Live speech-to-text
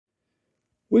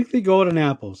Weekly Golden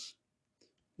Apples.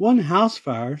 One house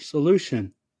fire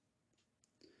solution.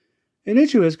 An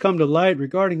issue has come to light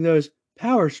regarding those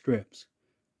power strips,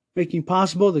 making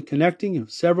possible the connecting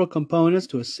of several components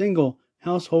to a single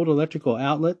household electrical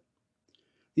outlet.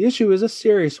 The issue is a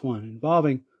serious one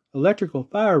involving electrical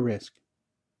fire risk.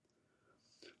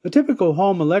 A typical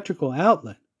home electrical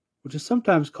outlet, which is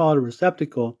sometimes called a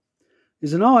receptacle,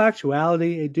 is in all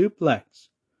actuality a duplex,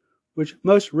 which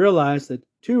most realize that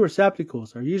two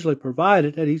receptacles are usually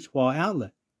provided at each wall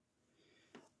outlet.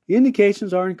 The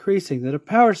indications are increasing that a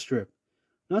power strip,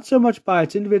 not so much by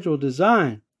its individual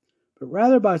design, but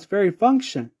rather by its very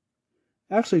function,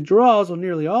 actually draws on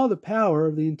nearly all the power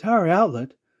of the entire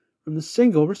outlet from the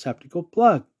single receptacle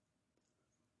plug.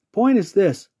 The point is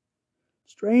this: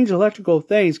 strange electrical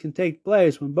things can take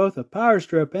place when both a power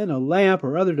strip and a lamp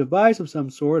or other device of some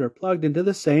sort are plugged into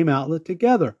the same outlet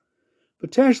together,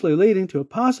 potentially leading to a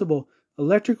possible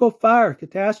electrical fire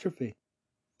catastrophe.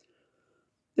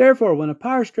 Therefore, when a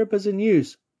power strip is in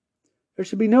use, there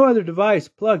should be no other device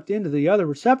plugged into the other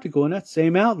receptacle in that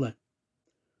same outlet.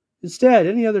 Instead,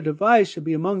 any other device should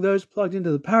be among those plugged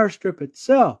into the power strip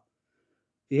itself.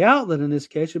 The outlet in this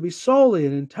case should be solely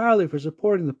and entirely for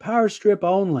supporting the power strip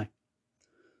only.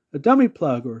 A dummy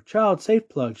plug or child-safe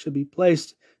plug should be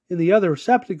placed in the other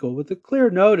receptacle with a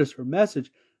clear notice or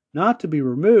message not to be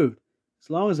removed as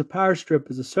long as the power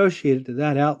strip is associated to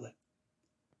that outlet.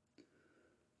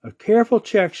 A careful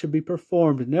check should be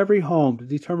performed in every home to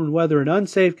determine whether an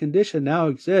unsafe condition now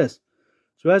exists,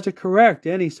 so as to correct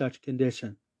any such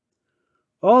condition.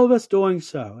 All of us doing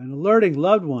so and alerting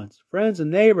loved ones, friends, and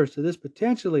neighbors to this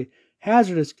potentially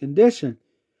hazardous condition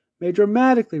may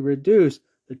dramatically reduce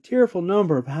the tearful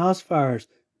number of house fires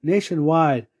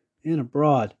nationwide and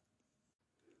abroad.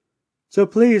 So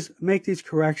please make these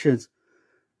corrections.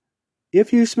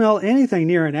 If you smell anything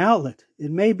near an outlet,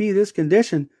 it may be this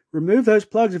condition. Remove those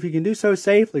plugs if you can do so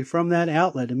safely from that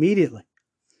outlet immediately.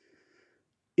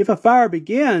 If a fire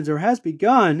begins or has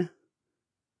begun,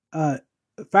 a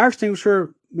fire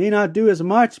extinguisher may not do as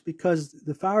much because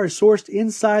the fire is sourced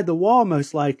inside the wall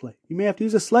most likely. You may have to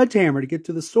use a sledgehammer to get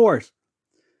to the source.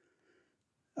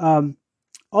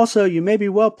 Also, you may be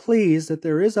well pleased that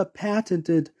there is a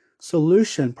patented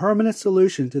solution, permanent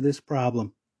solution to this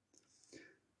problem.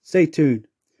 Stay tuned.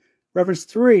 Reference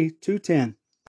 3, 210.